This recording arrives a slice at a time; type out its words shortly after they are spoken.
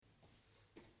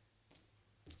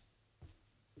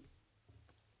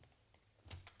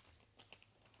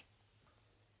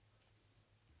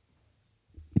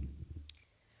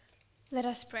Let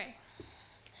us pray.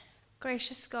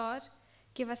 Gracious God,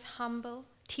 give us humble,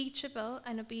 teachable,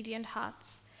 and obedient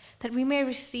hearts, that we may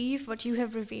receive what you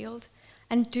have revealed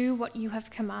and do what you have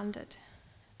commanded.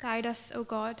 Guide us, O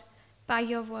God, by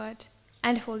your word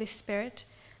and Holy Spirit,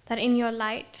 that in your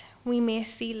light we may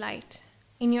see light,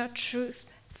 in your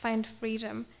truth find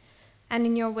freedom, and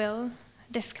in your will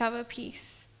discover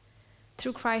peace.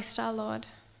 Through Christ our Lord.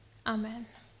 Amen.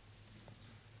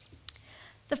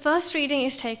 The first reading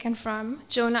is taken from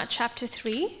Jonah chapter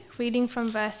 3, reading from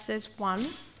verses 1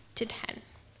 to 10.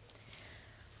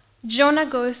 Jonah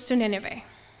goes to Nineveh.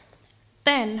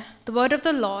 Then the word of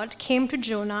the Lord came to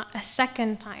Jonah a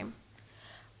second time.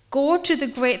 Go to the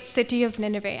great city of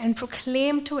Nineveh and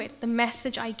proclaim to it the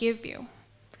message I give you.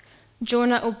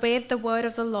 Jonah obeyed the word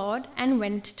of the Lord and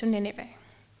went to Nineveh.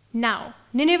 Now,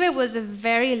 Nineveh was a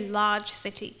very large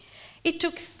city. It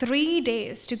took 3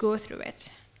 days to go through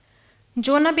it.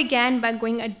 Jonah began by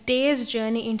going a day's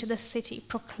journey into the city,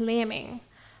 proclaiming,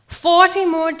 40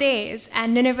 more days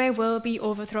and Nineveh will be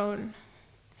overthrown.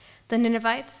 The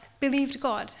Ninevites believed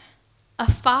God.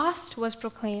 A fast was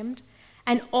proclaimed,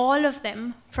 and all of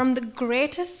them, from the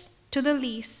greatest to the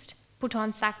least, put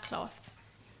on sackcloth.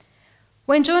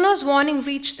 When Jonah's warning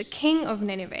reached the king of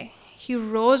Nineveh, he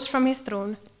rose from his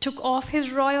throne, took off his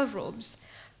royal robes,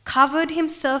 covered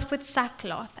himself with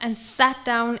sackcloth, and sat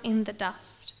down in the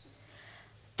dust.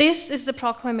 This is the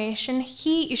proclamation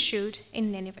he issued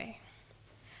in Nineveh.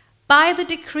 By the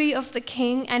decree of the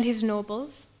king and his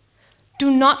nobles, do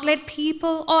not let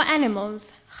people or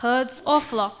animals, herds or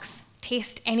flocks,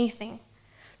 taste anything.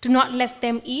 Do not let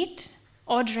them eat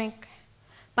or drink,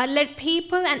 but let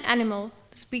people and animals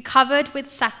be covered with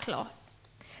sackcloth.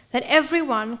 Let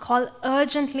everyone call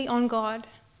urgently on God.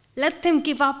 Let them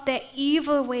give up their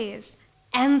evil ways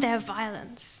and their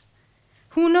violence.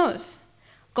 Who knows?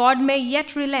 God may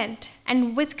yet relent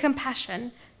and with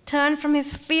compassion turn from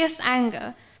his fierce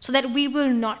anger so that we will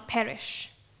not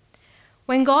perish.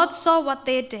 When God saw what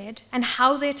they did and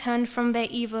how they turned from their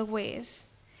evil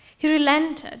ways, he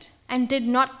relented and did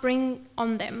not bring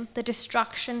on them the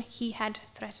destruction he had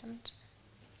threatened.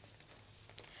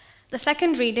 The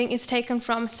second reading is taken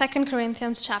from 2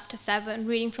 Corinthians chapter 7,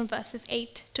 reading from verses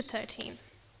 8 to 13.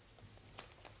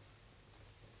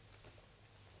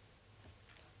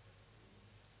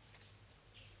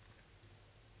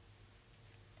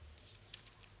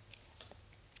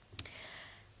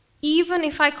 Even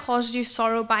if I caused you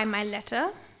sorrow by my letter,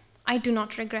 I do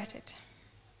not regret it.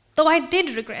 Though I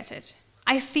did regret it,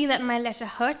 I see that my letter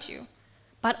hurt you,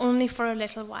 but only for a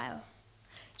little while.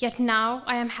 Yet now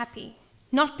I am happy,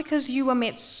 not because you were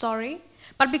made sorry,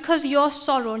 but because your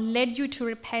sorrow led you to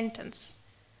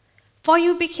repentance. For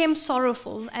you became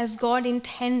sorrowful as God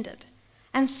intended,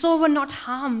 and so were not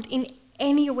harmed in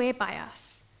any way by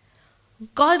us.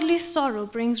 Godly sorrow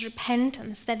brings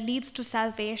repentance that leads to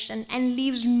salvation and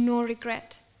leaves no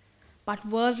regret. But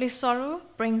worldly sorrow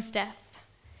brings death.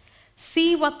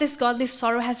 See what this godly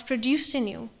sorrow has produced in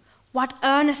you. What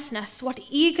earnestness, what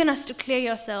eagerness to clear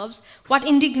yourselves, what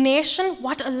indignation,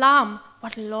 what alarm,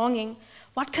 what longing,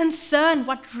 what concern,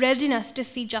 what readiness to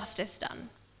see justice done.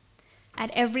 At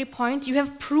every point you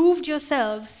have proved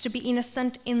yourselves to be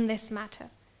innocent in this matter.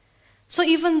 So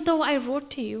even though I wrote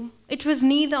to you, it was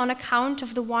neither on account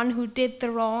of the one who did the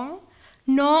wrong,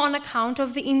 nor on account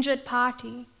of the injured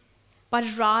party,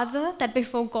 but rather that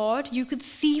before God you could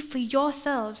see for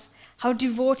yourselves how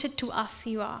devoted to us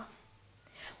you are.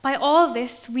 By all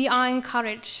this we are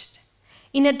encouraged.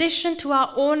 In addition to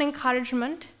our own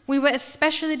encouragement, we were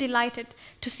especially delighted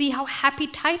to see how happy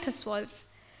Titus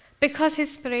was, because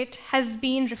his spirit has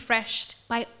been refreshed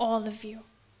by all of you.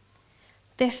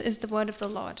 This is the word of the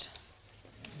Lord.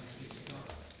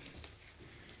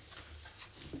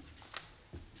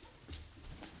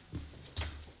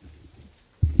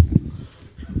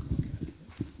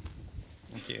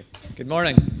 Good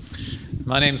morning.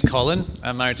 My name's Colin.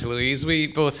 I'm married to Louise. We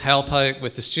both help out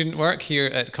with the student work here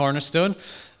at Cornerstone.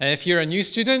 If you're a new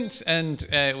student and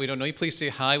we don't know you, please say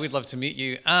hi. We'd love to meet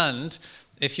you. And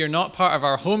if you're not part of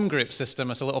our home group system,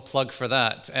 it's a little plug for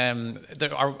that.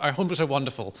 Our home groups are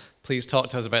wonderful. Please talk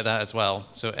to us about that as well.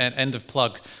 So end of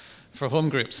plug for home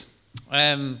groups.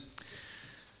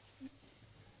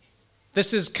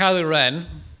 This is Kylo Ren,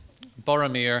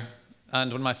 Boromir,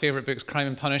 and one of my favorite books, Crime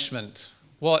and Punishment.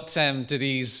 What do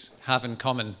these have in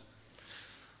common?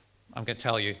 I'm going to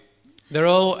tell you. They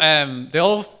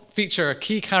all feature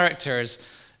key characters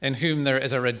in whom there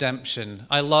is a redemption.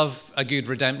 I love a good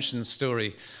redemption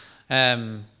story.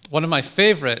 One of my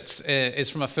favorites is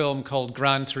from a film called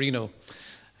Gran Torino.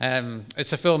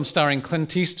 It's a film starring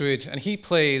Clint Eastwood, and he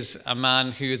plays a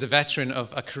man who is a veteran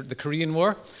of the Korean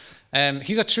War.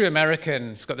 He's a true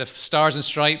American. He's got the stars and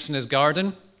stripes in his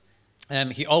garden.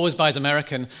 He always buys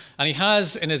American, and he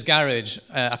has in his garage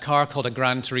a car called a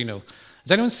Gran Torino.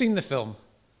 Has anyone seen the film?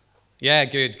 Yeah,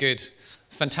 good.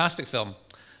 Fantastic film.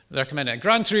 I recommend it.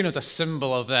 Gran Torino is a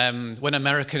symbol of when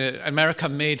America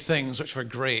made things which were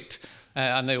great,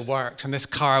 and they worked, and this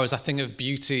car was a thing of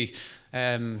beauty.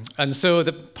 And so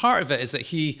the part of it is that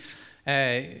he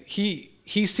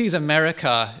sees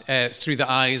America through the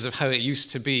eyes of how it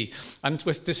used to be. And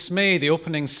with dismay, the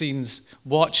opening scenes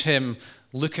watch him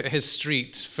look at his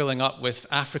street filling up with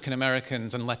African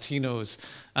Americans and Latinos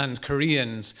and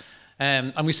Koreans.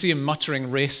 And we see him muttering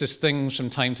racist things from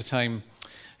time to time.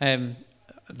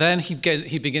 Then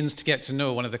he begins to get to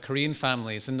know one of the Korean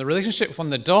families. And the relationship with one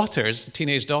of the daughters, the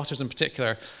teenage daughters in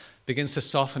particular, begins to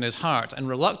soften his heart. And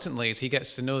reluctantly, as he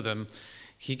gets to know them,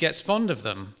 he gets fond of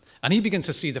them. And he begins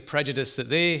to see the prejudice that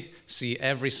they see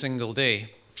every single day.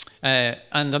 And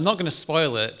I'm not going to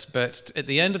spoil it, but at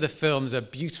the end of the film, there's a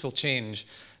beautiful change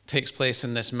takes place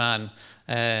in this man.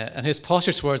 And his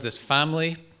posture towards this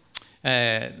family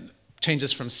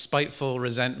changes from spiteful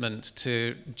resentment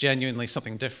to genuinely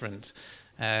something different,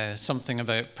 something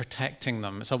about protecting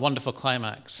them. It's a wonderful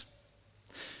climax.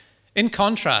 In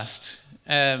contrast,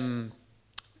 when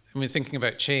we're thinking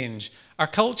about change, our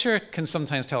culture can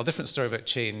sometimes tell a different story about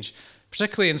change,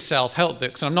 particularly in self-help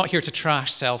books. And I'm not here to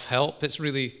trash self-help. It's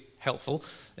really helpful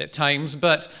at times.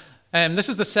 But this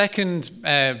is the second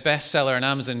bestseller on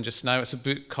Amazon just now. It's a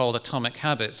book called Atomic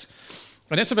Habits.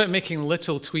 And it's about making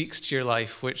little tweaks to your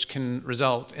life which can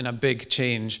result in a big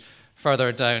change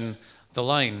further down the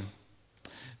line.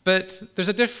 But there's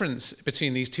a difference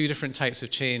between these two different types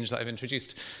of change that I've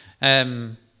introduced.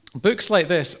 Books like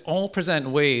this all present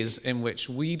ways in which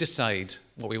we decide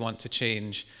what we want to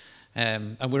change,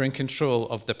 and we're in control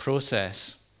of the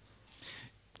process.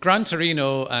 Gran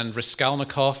Torino and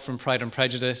Raskolnikov from Pride and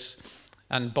Prejudice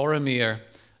and Boromir,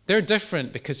 they're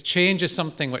different because change is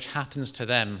something which happens to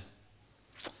them.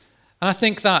 And I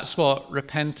think that's what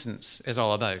repentance is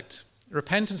all about.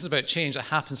 Repentance is about change that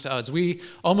happens to us. We,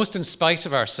 almost in spite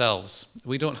of ourselves,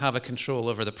 we don't have a control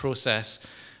over the process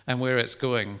and where it's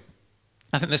going.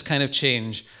 I think this kind of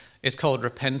change is called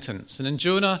repentance. And in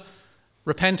Jonah,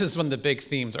 repentance is one of the big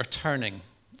themes, or turning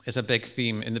is a big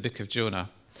theme in the book of Jonah.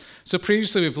 So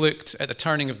previously we've looked at the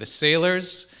turning of the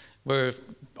sailors, where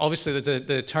obviously there's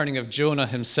the turning of Jonah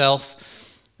himself.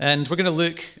 And we're going to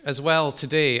look as well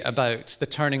today about the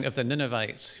turning of the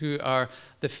Ninevites, who are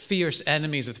the fierce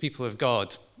enemies of the people of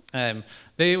God.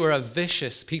 They were a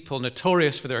vicious people,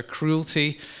 notorious for their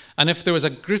cruelty. And if there was a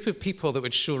group of people that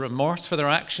would show remorse for their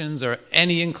actions or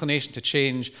any inclination to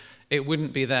change, it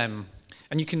wouldn't be them.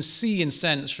 And you can see and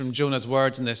sense from Jonah's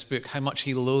words in this book how much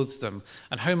he loathes them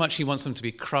and how much he wants them to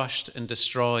be crushed and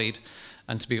destroyed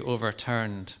and to be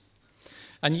overturned.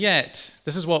 And yet,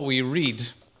 this is what we read.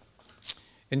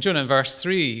 In Jonah, in verse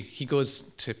 3, he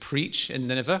goes to preach in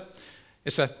Nineveh.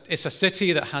 It's a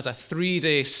city that has a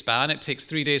 3-day span. It takes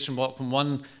 3 days from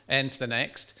one end to the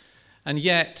next. And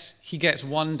yet, he gets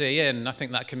 1 day in. I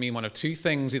think that can mean one of two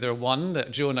things. Either one,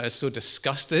 that Jonah is so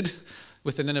disgusted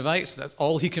with the Ninevites, that's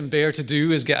all he can bear to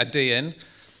do is get a day in.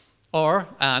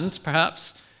 And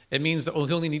perhaps it means that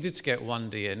he only needed to get 1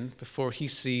 day in before he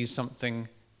sees something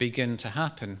begin to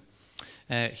happen.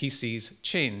 He sees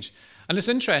change. And it's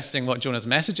interesting what Jonah's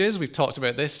message is. We've talked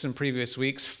about this in previous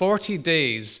weeks. 40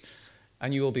 days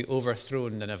and you will be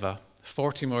overthrown, Nineveh.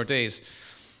 40 more days.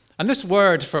 And this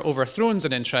word for overthrown is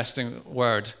an interesting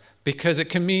word because it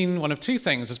can mean one of two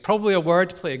things. There's probably a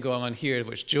wordplay going on here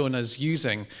which Jonah's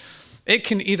using. It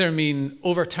can either mean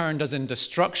overturned as in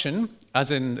destruction,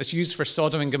 as in it's used for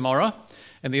Sodom and Gomorrah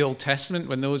in the Old Testament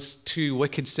when those two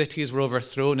wicked cities were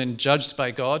overthrown and judged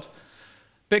by God.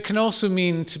 But it can also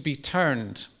mean to be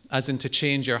turned, as in to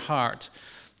change your heart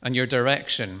and your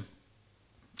direction.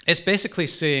 It's basically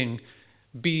saying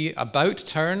be about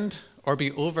turned or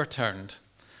be overturned.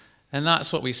 And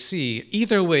that's what we see.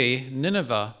 Either way,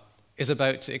 Nineveh is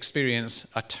about to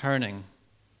experience a turning.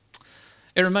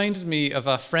 It reminded me of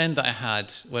a friend that I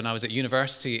had when I was at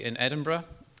university in Edinburgh.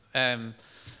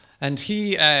 And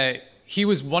he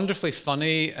was wonderfully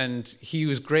funny and he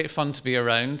was great fun to be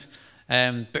around.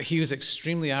 But he was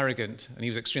extremely arrogant and he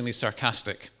was extremely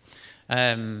sarcastic.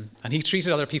 And he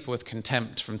treated other people with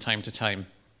contempt from time to time.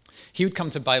 He would come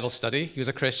to Bible study, he was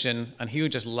a Christian, and he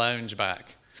would just lounge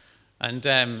back. And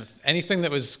anything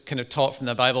that was kind of taught from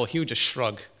the Bible, he would just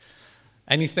shrug.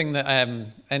 Anything that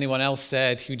anyone else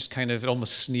said, he would just kind of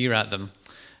almost sneer at them.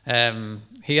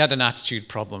 He had an attitude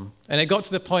problem. And it got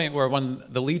to the point where when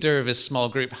the leader of his small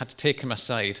group had to take him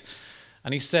aside,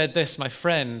 and he said this, "My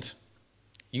friend,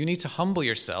 you need to humble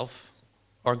yourself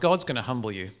or God's going to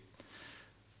humble you.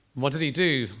 What did he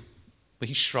do? Well,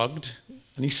 he shrugged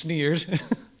and he sneered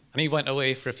and he went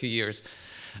away for a few years.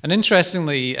 And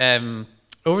interestingly,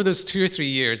 over those 2 or 3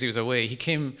 years he was away, he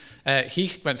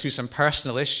went through some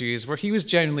personal issues where he was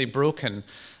genuinely broken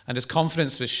and his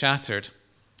confidence was shattered.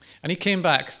 And he came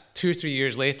back 2 or 3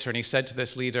 years later and he said to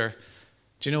this leader,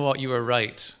 "Do you know what? You were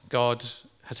right. God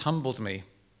has humbled me."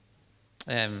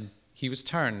 He was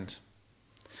turned.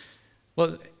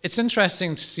 Well, it's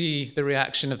interesting to see the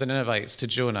reaction of the Ninevites to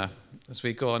Jonah as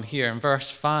we go on here. In verse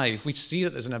 5, we see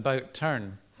that there's an about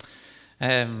turn.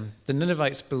 The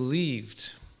Ninevites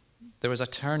believed there was a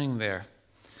turning there.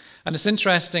 And it's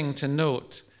interesting to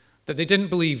note that they didn't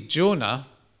believe Jonah,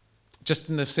 just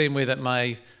in the same way that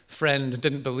my friend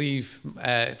didn't believe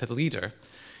the leader.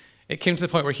 It came to the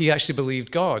point where he actually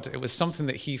believed God. It was something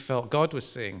that he felt God was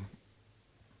saying.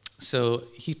 So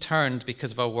he turned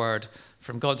because of a word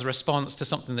from God's response to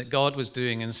something that God was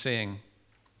doing and saying.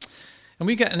 And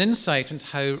we get an insight into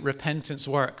how repentance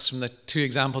works from the 2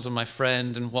 examples of my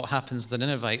friend and what happens to the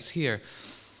Ninevites here.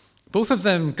 Both of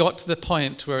them got to the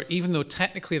point where even though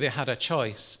technically they had a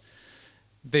choice,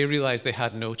 they realized they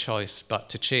had no choice but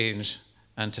to change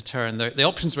and to turn. The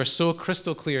options were so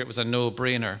crystal clear it was a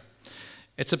no-brainer.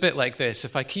 It's a bit like this.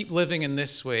 If I keep living in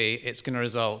this way, it's going to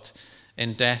result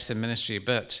in death in ministry.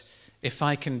 But if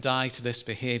I can die to this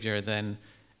behavior, then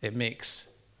it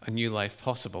makes a new life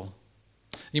possible.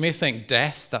 You may think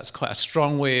death, that's quite a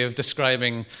strong way of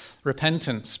describing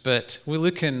repentance, but we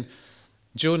look in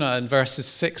Jonah in verses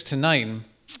 6 to 9,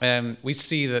 we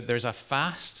see that there's a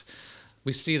fast.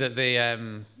 We see that they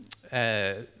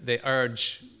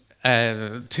urge,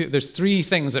 there's 3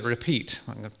 things that repeat.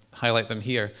 I'm going to highlight them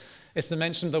here. It's the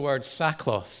mention of the word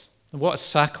sackcloth. What is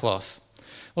sackcloth?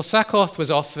 Well, sackcloth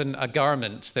was often a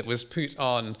garment that was put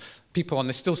on people, and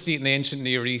they still see it in the ancient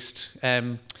Near East.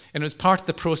 And it was part of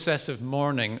the process of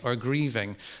mourning or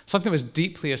grieving, something that was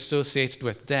deeply associated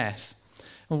with death.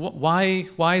 And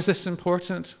why is this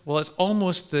important? Well, it's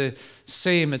almost the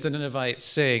same as the Ninevites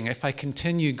saying, if I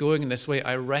continue going in this way,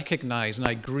 I recognize and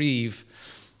I grieve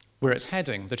where it's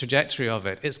heading, the trajectory of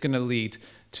it. It's going to lead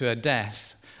to a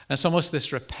death. And it's almost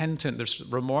this repentant, this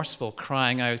remorseful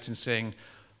crying out and saying,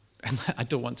 I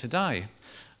don't want to die.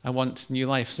 I want new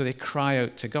life. So they cry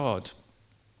out to God.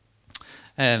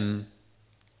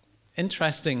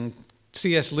 Interesting,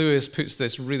 C.S. Lewis puts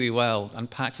this really well,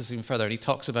 unpacks this even further. And he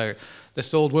talks about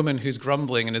this old woman who's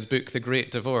grumbling in his book, The Great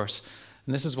Divorce.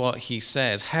 And this is what he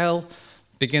says. Hell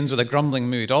begins with a grumbling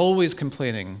mood, always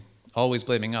complaining, always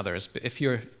blaming others, but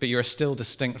you're still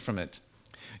distinct from it.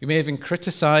 You may even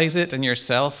criticize it in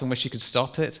yourself and wish you could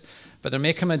stop it, but there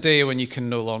may come a day when you can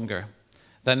no longer.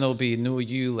 Then there'll be no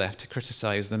you left to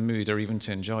criticize the mood or even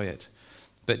to enjoy it,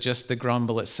 but just the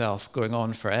grumble itself going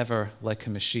on forever like a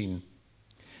machine.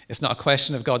 It's not a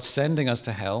question of God sending us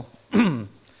to hell. In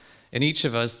each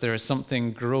of us, there is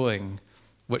something growing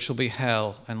which will be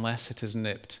hell unless it is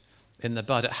nipped in the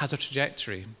bud. It has a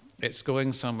trajectory. It's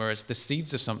going somewhere. It's the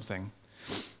seeds of something.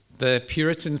 The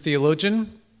Puritan theologian,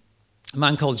 a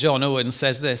man called John Owen,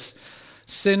 says this: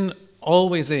 sin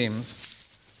always aims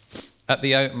at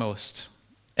the outmost.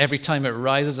 Every time it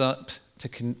rises up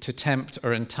to tempt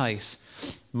or entice,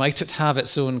 might it have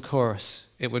its own course,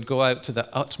 it would go out to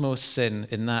the utmost sin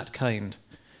in that kind.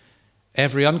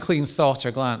 Every unclean thought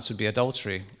or glance would be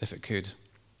adultery, if it could.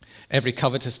 Every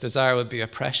covetous desire would be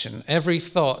oppression. Every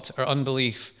thought of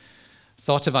unbelief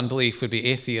would be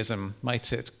atheism,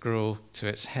 might it grow to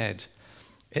its head.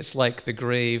 It's like the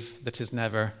grave that is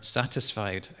never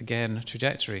satisfied. Again,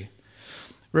 trajectory.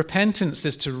 Repentance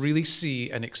is to really see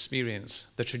and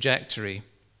experience the trajectory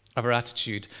of our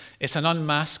attitude. It's an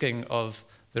unmasking of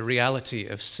the reality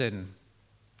of sin.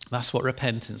 That's what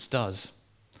repentance does.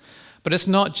 But it's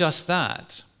not just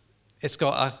that. It's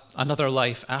got another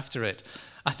life after it.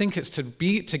 I think it's to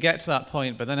get to that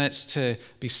point, but then it's to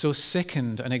be so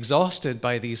sickened and exhausted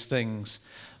by these things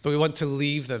that we want to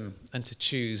leave them and to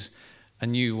choose a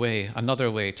new way,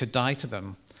 another way, to die to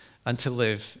them and to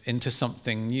live into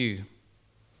something new.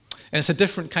 And it's a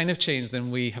different kind of change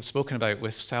than we have spoken about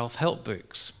with self-help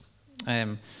books.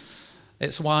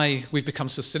 It's why we've become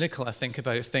so cynical, I think,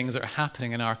 about things that are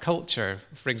happening in our culture.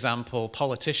 For example,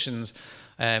 politicians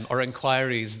or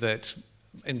inquiries that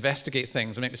investigate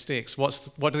things and make mistakes. What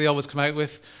do they always come out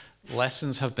with?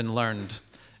 Lessons have been learned.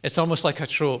 It's almost like a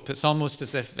trope. It's almost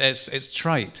as if it's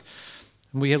trite.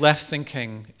 And we are left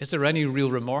thinking, is there any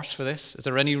real remorse for this? Is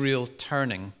there any real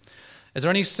turning? Is there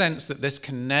any sense that this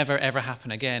can never, ever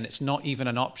happen again? It's not even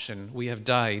an option. We have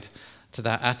died to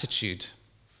that attitude.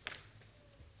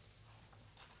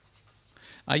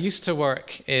 I used to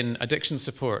work in addiction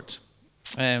support.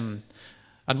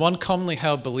 And one commonly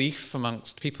held belief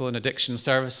amongst people in addiction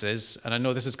services, and I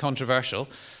know this is controversial,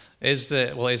 is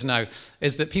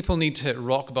that people need to hit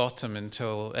rock bottom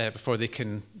until before they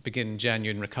can begin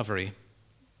genuine recovery.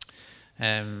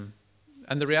 And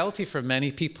the reality for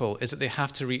many people is that they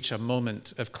have to reach a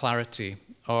moment of clarity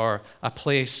or a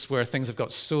place where things have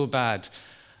got so bad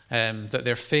that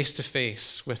they're face to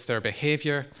face with their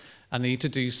behavior and they need to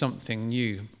do something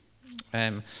new.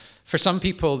 For some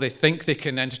people, they think they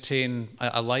can entertain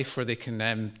a life where they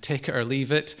can take it or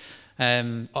leave it.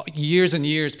 Years and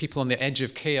years, people on the edge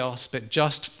of chaos, but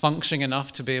just functioning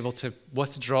enough to be able to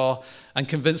withdraw and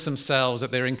convince themselves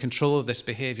that they're in control of this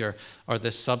behavior or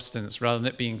this substance rather than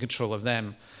it being in control of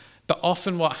them. But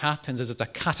often what happens is it's a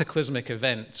cataclysmic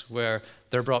event where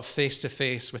they're brought face to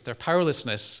face with their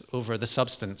powerlessness over the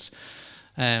substance.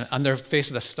 And they're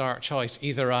faced with a stark choice.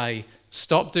 Either I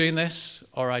stop doing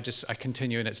this or I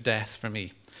continue in its death for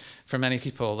me. For many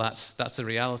people, that's the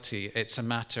reality. It's a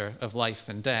matter of life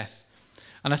and death.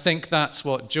 And I think that's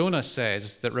what Jonah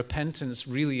says, that repentance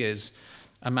really is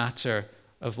a matter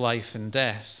of life and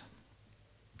death.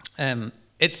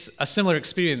 It's a similar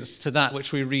experience to that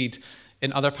which we read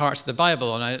in other parts of the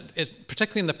Bible, and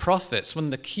particularly in the prophets. One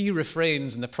of the key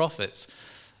refrains in the prophets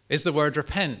is the word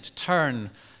repent,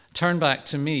 turn back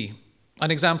to me.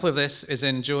 An example of this is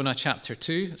in Jeremiah chapter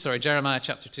 2.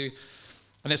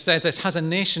 And it says this: has a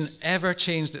nation ever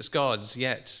changed its gods?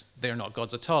 Yet they are not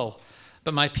gods at all.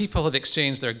 But my people have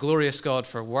exchanged their glorious God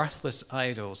for worthless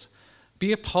idols.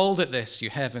 Be appalled at this, you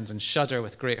heavens, and shudder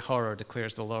with great horror,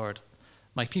 declares the Lord.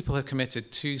 My people have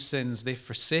committed two sins. They've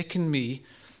forsaken me,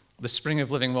 the spring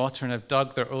of living water, and have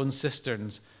dug their own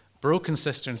cisterns, broken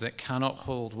cisterns that cannot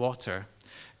hold water.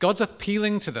 God's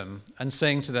appealing to them and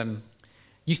saying to them,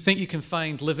 you think you can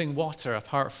find living water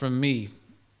apart from me?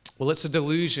 Well, it's a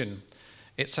delusion.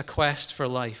 It's a quest for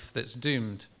life that's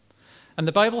doomed. And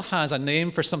the Bible has a name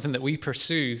for something that we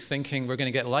pursue thinking we're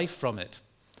going to get life from it.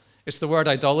 It's the word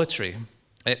idolatry.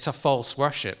 It's a false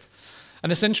worship.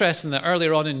 And it's interesting that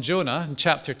earlier on in Jonah, in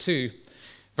chapter 2,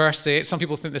 verse 8, some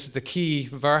people think this is the key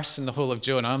verse in the whole of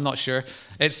Jonah. I'm not sure.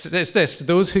 It's this: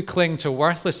 those who cling to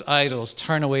worthless idols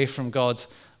turn away from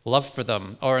God's love for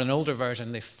them. Or in an older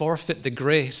version, they forfeit the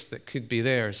grace that could be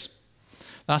theirs.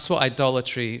 That's what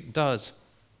idolatry does.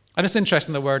 And it's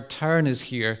interesting the word turn is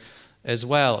here as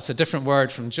well. It's a different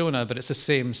word from Jonah, but it's the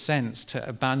same sense, to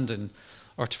abandon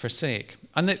or to forsake.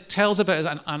 And it tells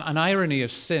about an irony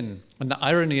of sin and the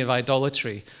irony of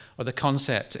idolatry, or the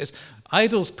concept is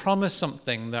idols promise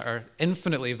something that are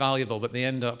infinitely valuable, but they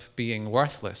end up being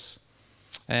worthless.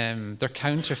 They're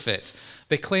counterfeit.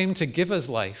 They claim to give us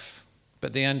life,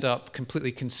 but they end up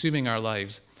completely consuming our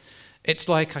lives. It's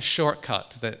like a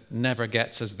shortcut that never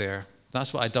gets us there.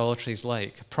 That's what idolatry is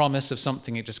like, a promise of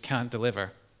something it just can't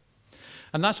deliver.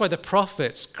 And that's why the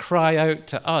prophets cry out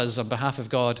to us on behalf of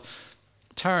God,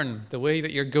 turn, the way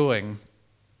that you're going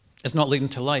is not leading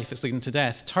to life, it's leading to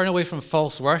death. Turn away from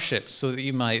false worship so that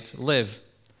you might live.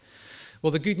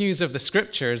 Well, the good news of the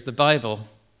scriptures, the Bible,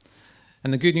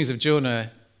 and the good news of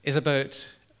Jonah is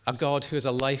about a God who is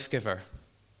a life giver,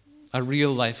 a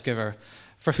real life giver,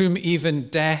 for whom even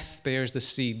death bears the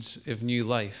seeds of new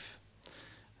life.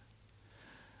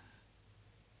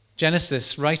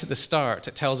 Genesis, right at the start,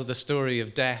 it tells us the story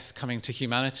of death coming to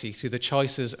humanity through the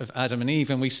choices of Adam and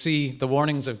Eve, and we see the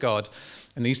warnings of God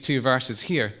in these two verses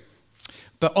here.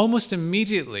 But almost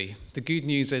immediately, the good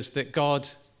news is that God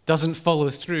doesn't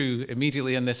follow through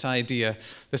immediately on this idea,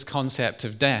 this concept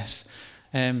of death.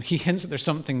 He hints that there's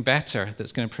something better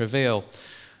that's going to prevail.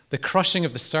 The crushing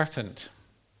of the serpent.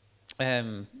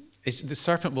 The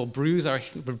serpent will bruise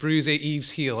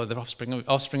Eve's heel, or the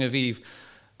offspring of Eve,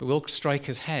 but will strike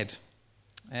his head.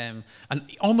 And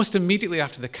almost immediately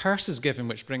after the curse is given,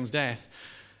 which brings death,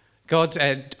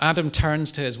 Adam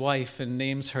turns to his wife and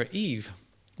names her Eve.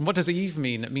 And what does Eve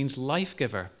mean? It means life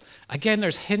giver. Again,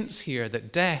 there's hints here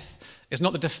that death is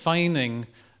not the defining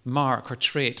mark or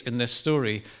trait in this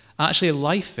story. Actually,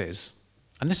 life is.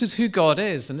 And this is who God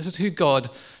is, and this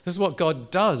is what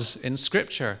God does in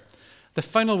Scripture. The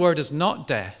final word is not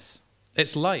death,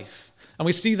 it's life. And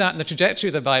we see that in the trajectory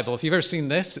of the Bible. If you've ever seen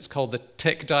this, it's called the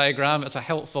tick diagram. It's a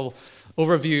helpful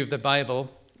overview of the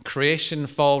Bible. Creation,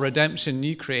 fall, redemption,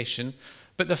 new creation.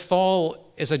 But the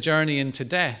fall is a journey into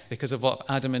death because of what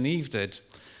Adam and Eve did.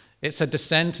 It's a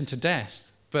descent into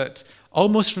death. But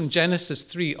almost from Genesis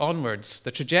 3 onwards,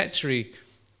 the trajectory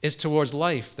is towards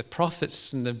life. The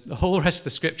prophets and the whole rest of the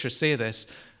scriptures say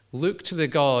this. Look to the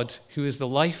God who is the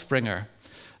life bringer.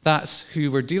 That's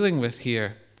who we're dealing with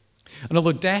here. And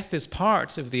although death is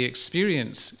part of the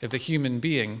experience of the human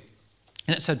being,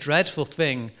 and it's a dreadful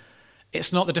thing,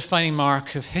 it's not the defining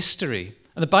mark of history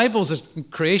And the Bible's a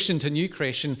creation to new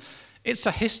creation. It's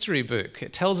a history book.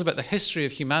 It tells about the history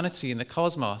of humanity and the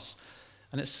cosmos.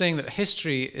 And it's saying that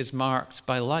history is marked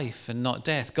by life and not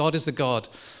death. God is the God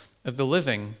of the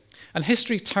living. And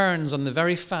history turns on the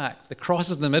very fact, the cross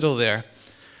is in the middle there,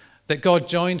 that God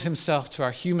joined himself to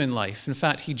our human life. In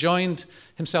fact, he joined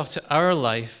himself to our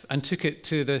life and took it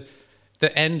to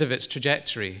the end of its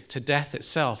trajectory, to death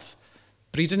itself.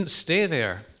 But he didn't stay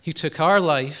there. He took our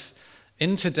life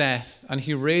into death, and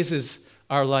he raises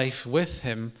our life with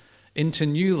him into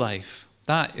new life.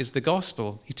 That is the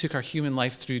gospel. He took our human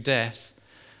life through death.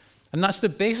 And that's the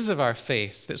basis of our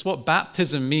faith. That's what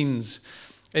baptism means.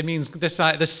 It means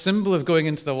this symbol of going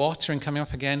into the water and coming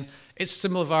up again. It's a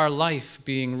symbol of our life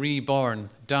being reborn,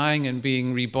 dying and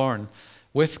being reborn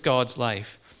with God's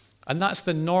life. And that's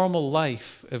the normal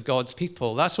life of God's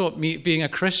people. That's what being a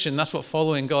Christian, that's what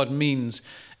following God means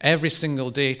every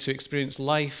single day, to experience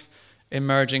life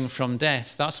emerging from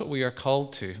death. That's what we are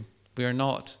called to. We are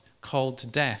not called to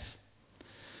death.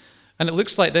 And it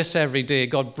looks like this every day.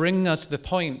 God brings us to the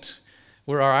point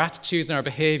where our attitudes and our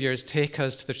behaviors take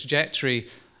us to the trajectory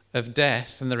of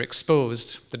death, and they're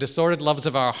exposed. The disordered loves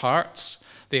of our hearts,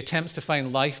 the attempts to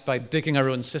find life by digging our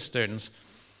own cisterns,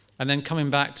 and then coming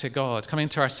back to God, coming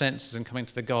to our senses and coming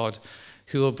to the God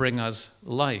who will bring us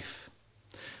life.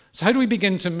 So how do we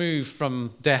begin to move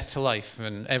from death to life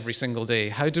and every single day?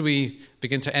 How do we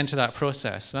begin to enter that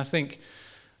process? And I think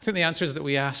the answer is that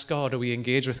we ask God, or we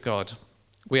engage with God.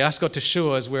 We ask God to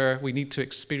show us where we need to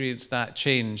experience that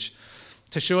change,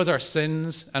 to show us our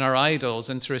sins and our idols,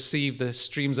 and to receive the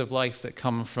streams of life that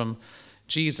come from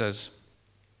Jesus.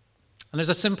 And there's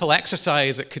a simple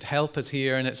exercise that could help us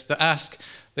here, and it's to ask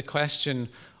the question,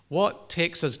 what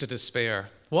takes us to despair?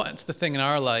 What's the thing in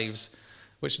our lives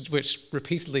which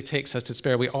repeatedly takes us to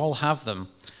despair? We all have them.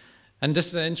 And this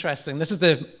is interesting. This is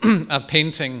a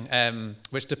painting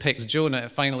which depicts Jonah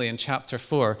finally in chapter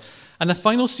 4. And the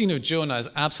final scene of Jonah is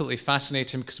absolutely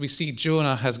fascinating, because we see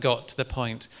Jonah has got to the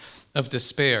point of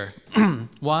despair.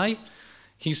 Why?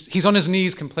 He's on his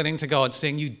knees complaining to God,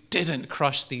 saying, you didn't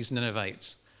crush these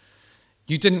Ninevites.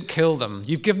 You didn't kill them.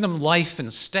 You've given them life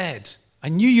instead. I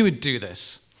knew you would do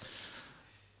this.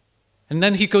 And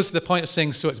then he goes to the point of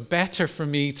saying, so it's better for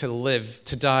me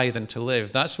to die than to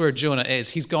live. That's where Jonah is.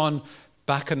 He's gone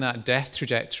back on that death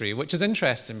trajectory, which is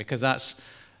interesting, because that's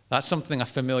something, a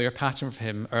familiar pattern for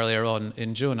him earlier on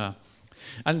in Jonah.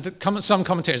 And some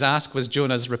commentators ask, was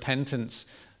Jonah's repentance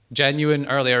genuine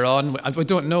earlier on? We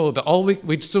don't know, but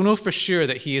we still know for sure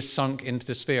that he is sunk into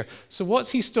despair. So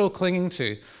what's he still clinging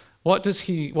to?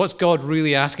 What's God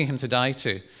really asking him to die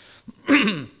to?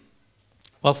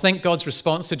 Well, I think God's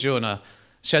response to Jonah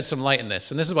sheds some light in this.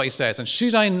 And this is what he says, and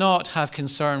should I not have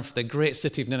concern for the great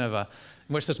city of Nineveh,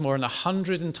 in which there's more than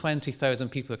 120,000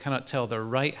 people who cannot tell their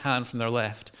right hand from their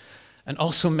left, and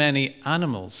also many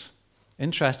animals.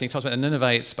 Interesting, he talks about the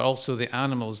Ninevites, but also the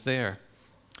animals there.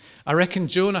 I reckon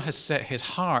Jonah has set his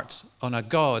heart on a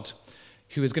God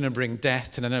who is going to bring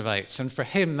death to the Ninevites. And for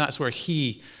him, that's where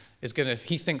he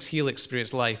thinks he'll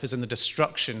experience life, is in the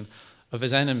destruction of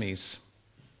his enemies.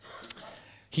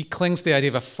 He clings to the idea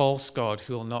of a false God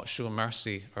who will not show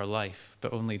mercy or life,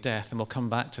 but only death. And we'll come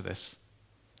back to this.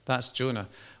 That's Jonah.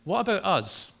 What about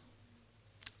us?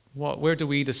 Where do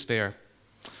we despair?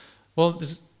 Well,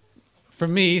 for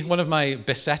me, one of my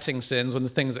besetting sins, one of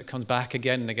the things that comes back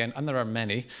again and again, and there are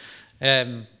many,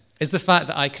 is the fact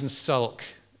that I can sulk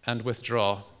and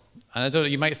withdraw. And I don't know,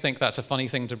 you might think that's a funny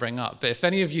thing to bring up, but if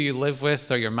any of you live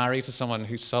with or you're married to someone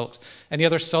who sulks, any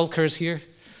other sulkers here?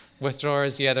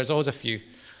 Withdrawers? Yeah, there's always a few.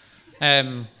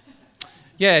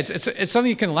 It's something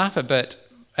you can laugh at, but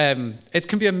it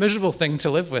can be a miserable thing to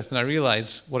live with, and I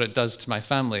realize what it does to my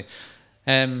family.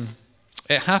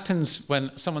 It happens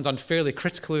when someone's unfairly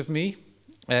critical of me,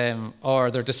 or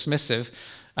they're dismissive,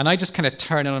 and I just kind of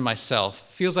turn in on myself.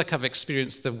 Feels like I've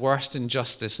experienced the worst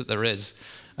injustice that there is,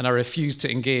 and I refuse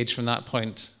to engage from that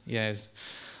point. Yeah.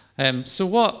 So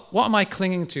what am I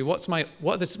clinging to? What's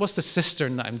the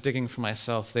cistern that I'm digging for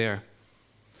myself there?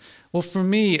 Well, for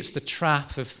me, it's the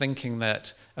trap of thinking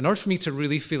that in order for me to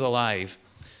really feel alive,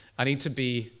 I need to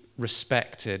be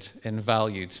respected and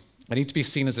valued. I need to be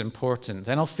seen as important.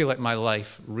 Then I'll feel like my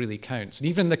life really counts. And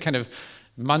even the kind of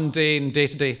mundane,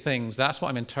 day-to-day things, that's what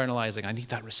I'm internalizing. I need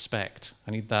that respect.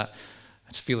 I need that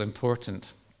to feel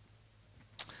important.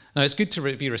 Now, it's good to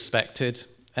be respected,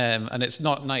 and it's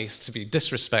not nice to be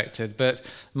disrespected, but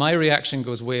my reaction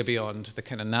goes way beyond the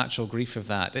kind of natural grief of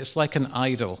that. It's like an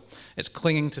idol. It's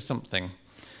clinging to something.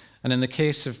 And in the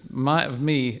case of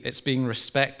me, it's being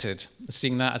respected,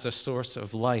 seeing that as a source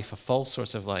of life, a false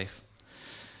source of life.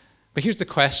 But here's the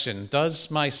question.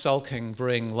 Does my sulking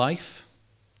bring life,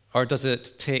 or does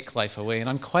it take life away? And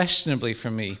unquestionably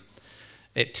for me,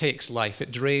 it takes life.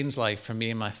 It drains life for me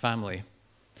and my family.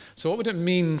 So what would it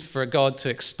mean for God to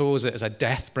expose it as a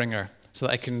death bringer so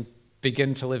that I can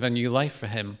begin to live a new life for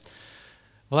him?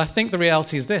 Well, I think the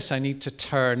reality is this: I need to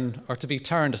turn or to be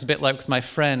turned. It's a bit like with my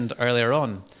friend earlier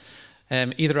on.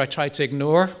 Either I try to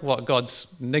ignore what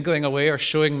God's niggling away or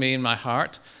showing me in my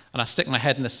heart, and I stick my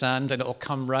head in the sand, and it'll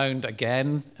come round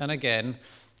again and again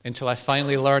until I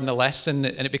finally learn the lesson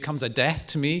and it becomes a death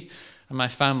to me and my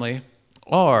family.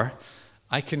 Or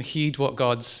I can heed what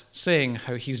God's saying,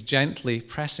 how he's gently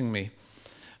pressing me.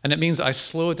 And it means that I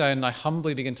slow down and I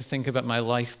humbly begin to think about my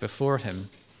life before him.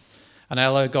 And I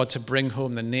allow God to bring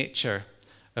home the nature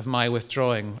of my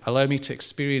withdrawing. Allow me to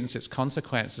experience its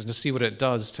consequences and to see what it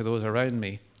does to those around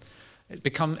me.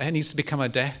 It needs to become a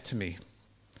death to me.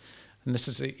 And this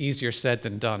is easier said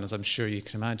than done, as I'm sure you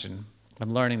can imagine.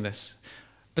 I'm learning this.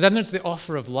 But then there's the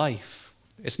offer of life.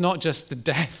 It's not just the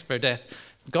death for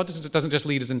death. God doesn't just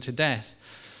lead us into death.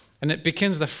 And it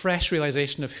begins the fresh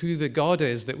realization of who the God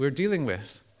is that we're dealing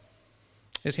with.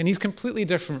 And he's completely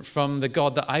different from the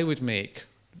God that I would make,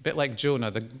 a bit like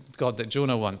Jonah, the God that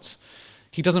Jonah wants.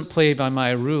 He doesn't play by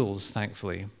my rules,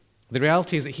 thankfully. The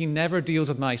reality is that he never deals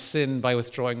with my sin by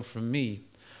withdrawing from me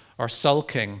or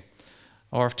sulking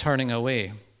or turning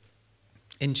away.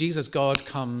 In Jesus, God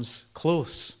comes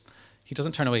close. He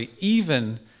doesn't turn away.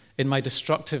 Even in my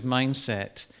destructive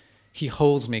mindset, he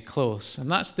holds me close.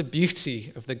 And that's the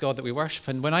beauty of the God that we worship.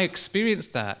 And when I experience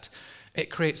that, it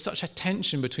creates such a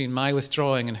tension between my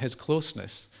withdrawing and his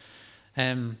closeness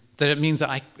that it means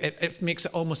that it makes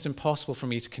it almost impossible for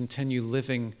me to continue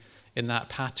living in that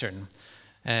pattern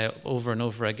over and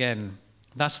over again.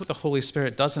 That's what the Holy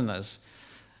Spirit does in us.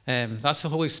 That's the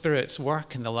Holy Spirit's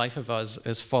work in the life of us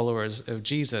as followers of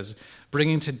Jesus,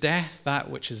 bringing to death that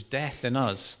which is death in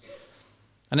us.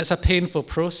 And it's a painful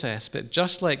process, but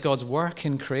just like God's work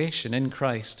in creation in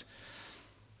Christ,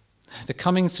 the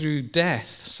coming through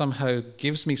death somehow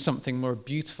gives me something more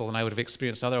beautiful than I would have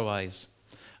experienced otherwise.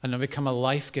 And I become a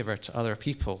life giver to other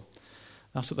people.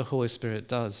 That's what the Holy Spirit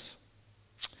does.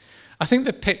 I think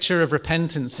the picture of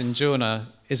repentance in Jonah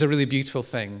is a really beautiful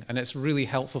thing, and it's really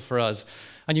helpful for us.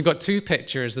 And you've got two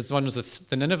pictures. There's one with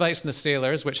the Ninevites and the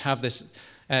sailors, which have this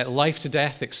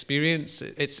life-to-death experience.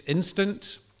 It's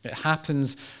instant. It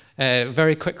happens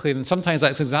very quickly, and sometimes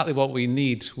that's exactly what we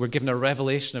need. We're given a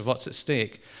revelation of what's at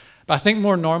stake. But I think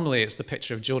more normally it's the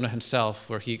picture of Jonah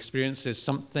himself, where he experiences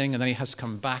something and then he has to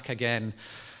come back again.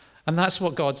 And that's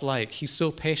what God's like. He's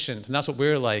so patient, and that's what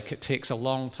we're like. It takes a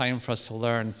long time for us to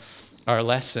learn our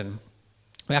lesson.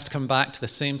 We have to come back to the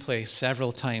same place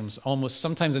several times, almost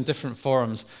sometimes in different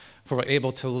forms, before we're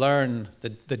able to learn the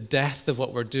depth of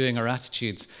what we're doing, our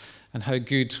attitudes, and how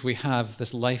good we have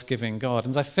this life-giving God.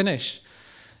 And as I finish,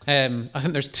 I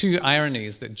think there's two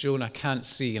ironies that Jonah can't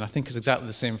see, and I think it's exactly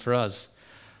the same for us.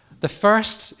 The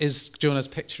first is Jonah's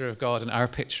picture of God and our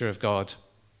picture of God.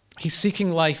 He's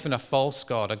seeking life in a false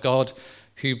God, a God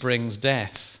who brings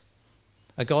death,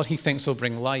 a God he thinks will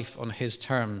bring life on his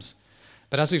terms.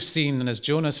 But as we've seen, and as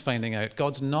Jonah's finding out,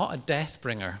 God's not a death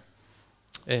bringer.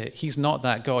 He's not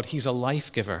that God. He's a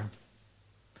life giver.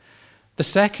 The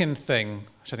second thing,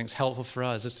 which I think is helpful for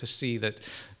us, is to see that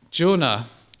Jonah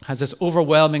has this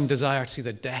overwhelming desire to see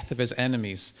the death of his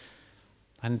enemies.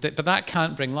 But that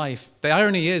can't bring life. The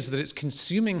irony is that it's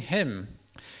consuming him.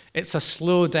 It's a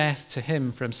slow death to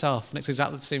him for himself. And it's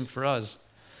exactly the same for us.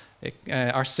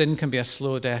 Our sin can be a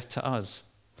slow death to us.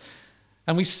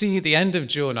 And we see at the end of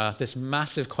Jonah this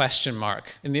massive question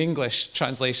mark. In the English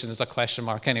translation, there's a question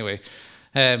mark anyway.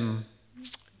 And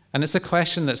it's a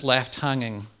question that's left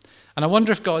hanging. And I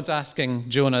wonder if God's asking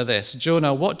Jonah this: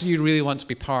 Jonah, what do you really want to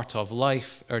be part of,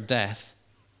 life or death?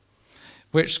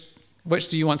 Which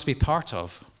do you want to be part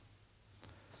of?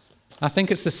 I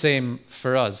think it's the same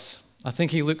for us. I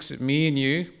think he looks at me and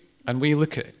you, and we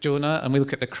look at Jonah, and we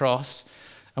look at the cross,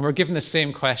 and we're given the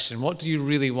same question: what do you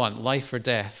really want, life or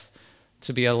death,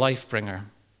 to be a life bringer?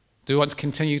 Do we want to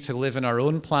continue to live in our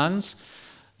own plans,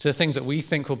 to the things that we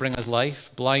think will bring us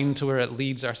life, blind to where it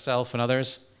leads ourselves and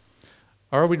others?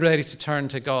 Or are we ready to turn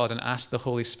to God and ask the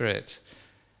Holy Spirit,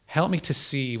 help me to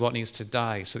see what needs to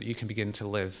die so that you can begin to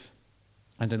live,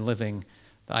 and in living,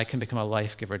 that I can become a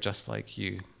life giver just like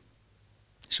you?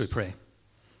 Shall we pray?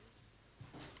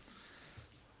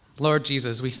 Lord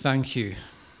Jesus, we thank you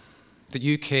that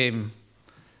you came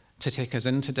to take us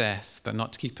into death, but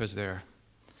not to keep us there,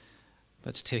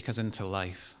 but to take us into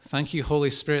life. Thank you, Holy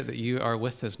Spirit, that you are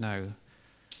with us now.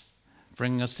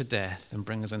 Bring us to death and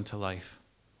bring us into life.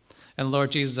 And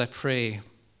Lord Jesus, I pray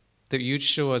that you'd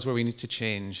show us where we need to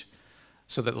change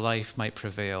so that life might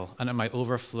prevail and it might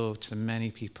overflow to many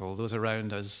people, those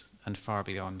around us and far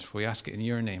beyond. We ask it in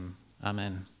your name.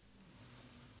 Amen.